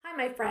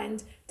Hi, my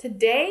friend.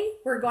 Today,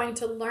 we're going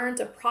to learn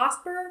to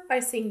prosper by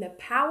seeing the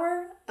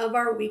power of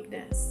our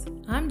weakness.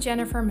 I'm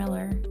Jennifer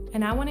Miller,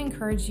 and I want to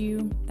encourage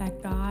you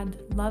that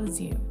God loves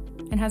you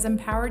and has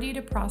empowered you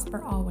to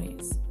prosper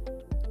always.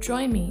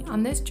 Join me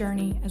on this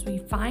journey as we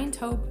find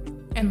hope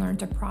and learn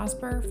to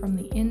prosper from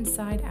the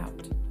inside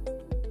out.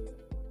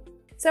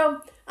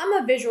 So, I'm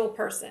a visual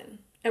person,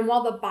 and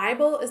while the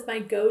Bible is my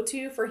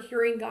go-to for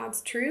hearing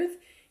God's truth,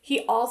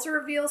 He also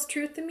reveals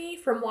truth to me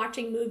from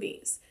watching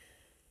movies.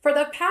 For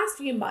the past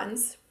few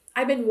months,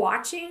 I've been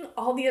watching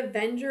all the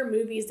Avenger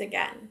movies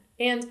again,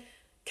 and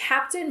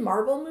Captain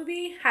Marvel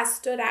movie has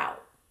stood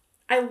out.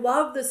 I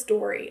love the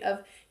story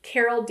of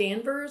Carol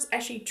Danvers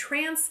as she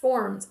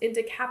transforms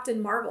into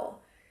Captain Marvel.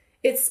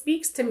 It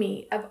speaks to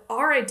me of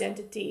our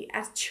identity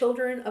as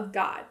children of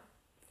God.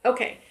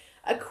 Okay,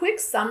 a quick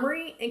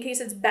summary in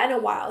case it's been a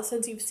while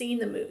since you've seen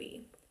the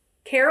movie.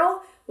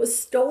 Carol was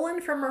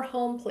stolen from her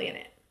home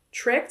planet,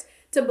 tricked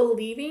to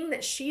believing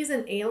that she's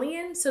an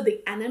alien so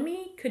the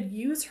enemy could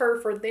use her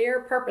for their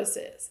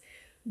purposes.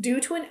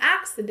 Due to an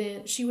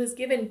accident, she was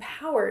given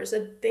powers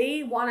that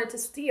they wanted to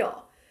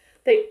steal.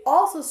 They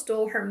also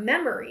stole her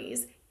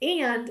memories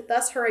and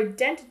thus her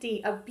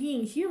identity of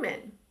being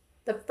human.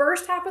 The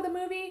first half of the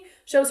movie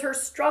shows her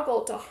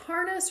struggle to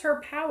harness her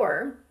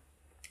power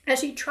as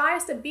she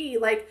tries to be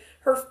like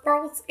her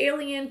false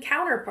alien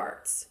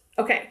counterparts.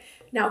 Okay,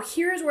 now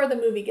here's where the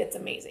movie gets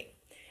amazing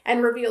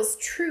and reveals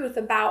truth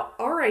about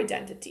our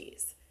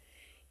identities.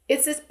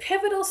 It's this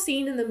pivotal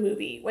scene in the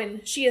movie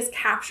when she is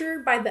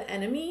captured by the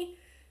enemy.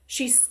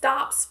 She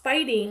stops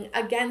fighting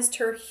against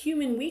her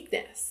human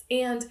weakness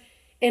and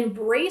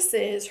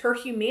embraces her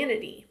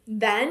humanity.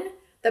 Then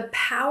the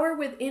power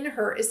within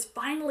her is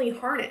finally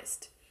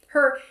harnessed.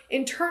 Her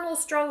internal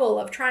struggle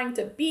of trying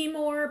to be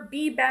more,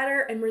 be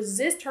better, and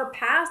resist her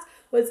past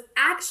was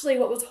actually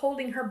what was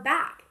holding her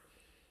back.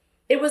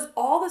 It was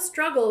all the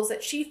struggles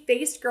that she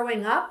faced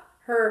growing up,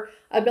 her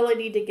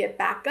ability to get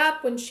back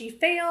up when she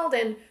failed,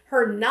 and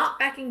her not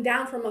backing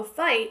down from a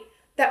fight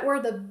that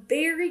were the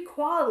very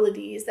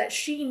qualities that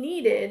she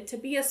needed to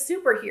be a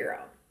superhero.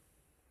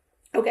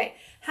 Okay,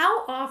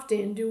 how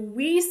often do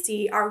we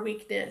see our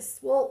weakness,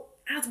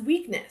 as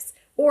weakness,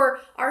 or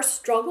our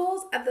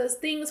struggles as those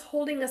things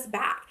holding us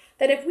back?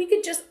 That if we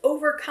could just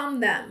overcome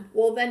them,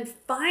 then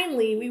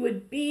finally we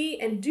would be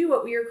and do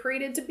what we were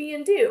created to be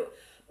and do.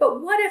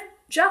 But what if,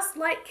 just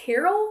like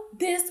Carol,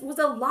 this was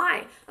a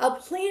lie, a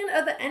plan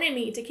of the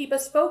enemy to keep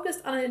us focused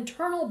on an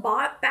internal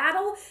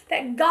battle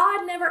that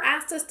God never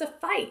asked us to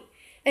fight?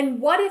 And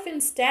what if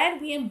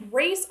instead we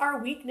embrace our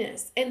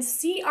weakness and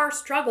see our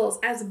struggles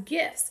as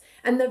gifts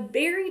and the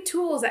very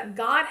tools that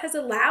God has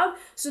allowed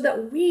so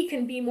that we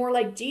can be more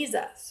like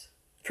Jesus?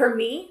 For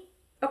me,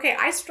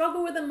 I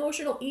struggle with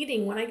emotional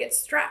eating when I get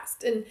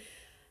stressed, and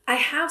I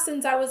have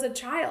since I was a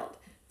child.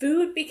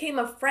 Food became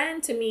a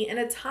friend to me in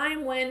a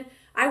time when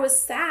I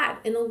was sad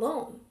and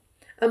alone.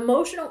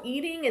 Emotional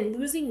eating and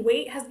losing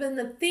weight has been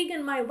the thing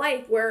in my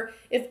life where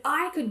if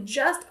I could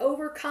just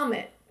overcome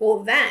it,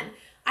 then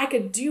I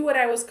could do what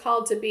I was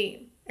called to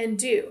be and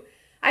do.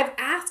 I've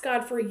asked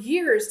God for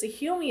years to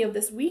heal me of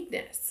this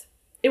weakness.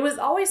 It was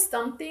always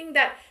something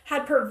that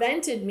had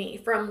prevented me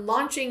from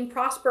launching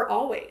Prosper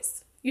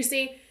Always. You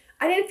see,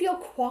 I didn't feel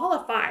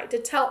qualified to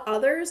tell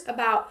others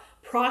about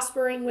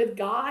prospering with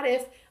God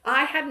if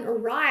I hadn't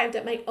arrived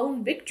at my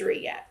own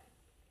victory yet.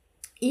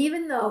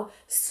 Even though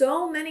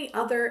so many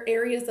other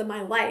areas of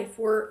my life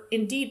were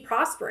indeed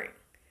prospering.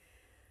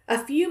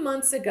 A few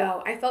months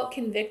ago, I felt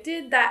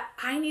convicted that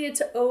I needed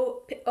to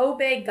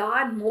obey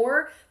God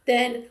more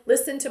than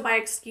listen to my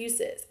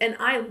excuses, and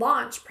I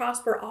launched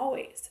Prosper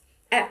Always.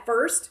 At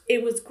first,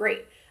 it was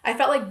great. I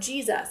felt like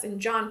Jesus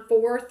in John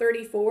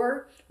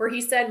 4:34, where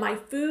he said, "My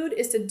food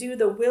is to do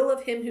the will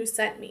of him who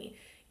sent me."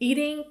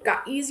 Eating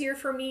got easier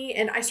for me,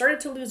 and I started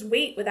to lose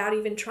weight without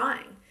even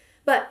trying.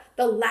 But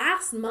the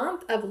last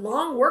month of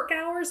long work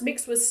hours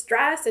mixed with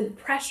stress and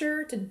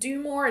pressure to do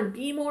more and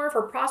be more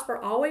for Prosper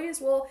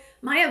Always,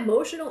 my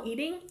emotional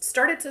eating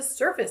started to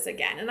surface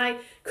again, and I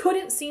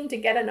couldn't seem to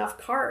get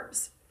enough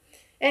carbs.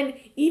 And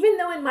even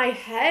though in my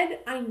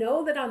head, I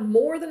know that I'm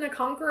more than a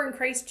conqueror in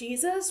Christ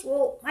Jesus,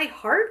 my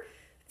heart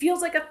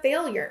feels like a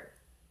failure.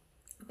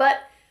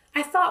 But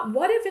I thought,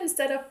 what if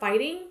instead of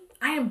fighting,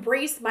 I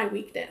embraced my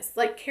weakness,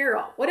 like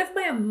Carol? What if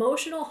my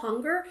emotional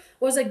hunger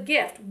was a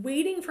gift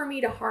waiting for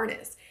me to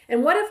harness?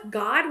 And what if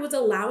God was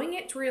allowing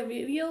it to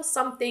reveal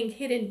something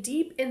hidden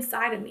deep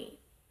inside of me?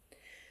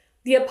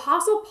 The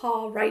Apostle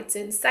Paul writes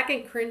in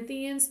 2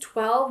 Corinthians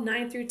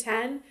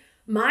 12:9-10,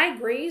 "My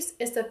grace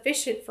is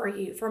sufficient for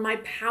you, for my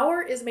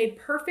power is made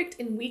perfect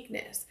in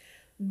weakness.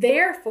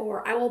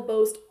 Therefore, I will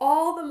boast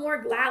all the more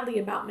gladly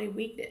about my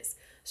weakness,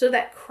 so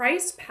that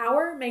Christ's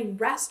power may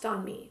rest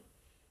on me.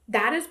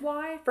 That is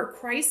why, for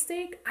Christ's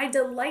sake, I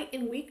delight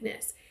in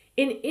weakness,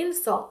 in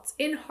insults,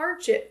 in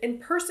hardship, in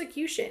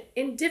persecution,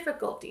 in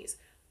difficulties.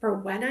 For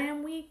when I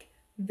am weak,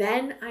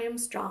 then I am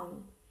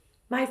strong."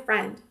 My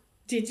friend,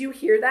 did you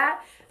hear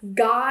that?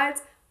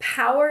 God's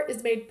power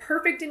is made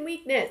perfect in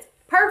weakness.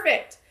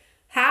 Perfect.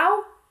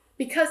 How?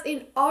 Because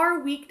in our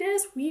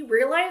weakness, we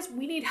realize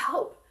we need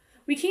help.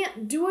 We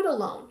can't do it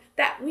alone,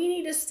 that we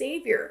need a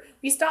Savior.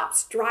 We stop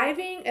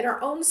striving in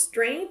our own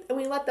strength and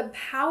we let the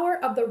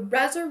power of the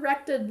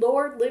resurrected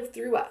Lord live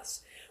through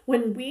us.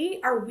 When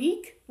we are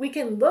weak, we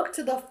can look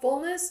to the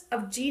fullness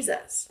of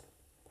Jesus.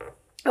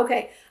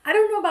 Okay, I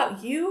don't know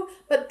about you,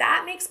 but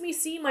that makes me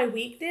see my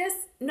weakness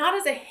not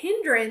as a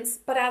hindrance,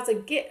 but as a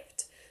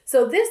gift.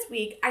 So this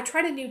week, I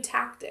tried a new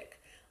tactic.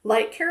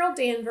 Like Carol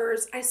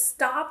Danvers, I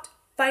stopped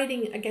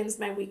fighting against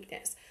my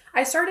weakness.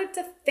 I started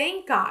to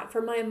thank God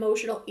for my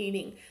emotional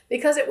eating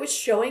because it was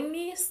showing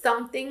me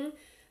something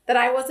that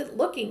I wasn't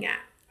looking at.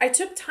 I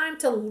took time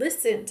to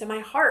listen to my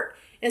heart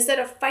instead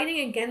of fighting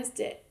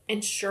against it.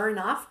 And sure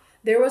enough,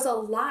 there was a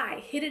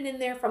lie hidden in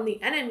there from the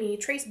enemy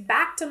traced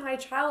back to my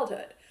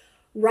childhood,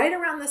 right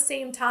around the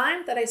same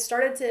time that I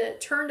started to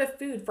turn to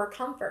food for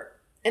comfort.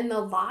 And the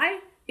lie,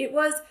 it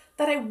was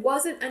that I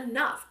wasn't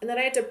enough and that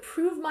I had to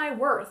prove my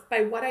worth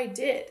by what I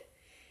did.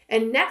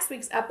 And next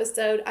week's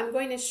episode, I'm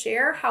going to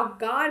share how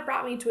God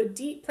brought me to a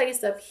deep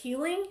place of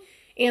healing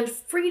and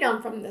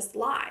freedom from this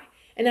lie.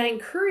 And I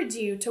encourage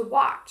you to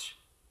watch.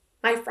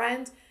 My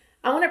friend,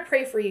 I want to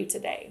pray for you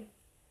today.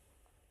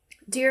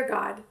 Dear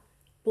God,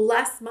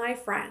 bless my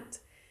friend.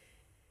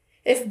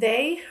 If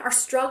they are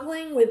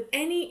struggling with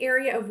any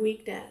area of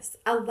weakness,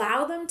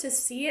 allow them to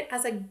see it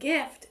as a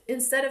gift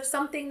instead of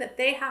something that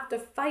they have to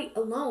fight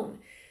alone.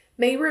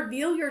 May you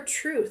reveal your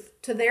truth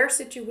to their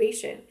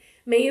situation.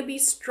 May you be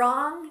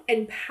strong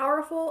and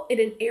powerful in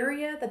an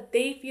area that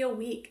they feel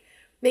weak.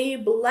 May you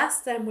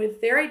bless them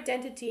with their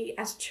identity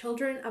as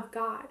children of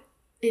God.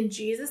 In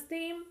Jesus'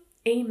 name,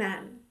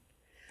 amen.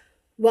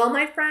 Well,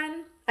 my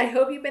friend, I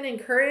hope you've been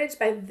encouraged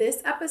by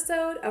this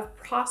episode of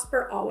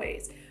Prosper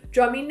Always.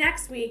 Join me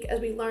next week as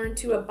we learn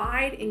to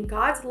abide in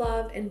God's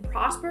love and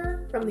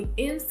prosper from the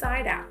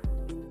inside out.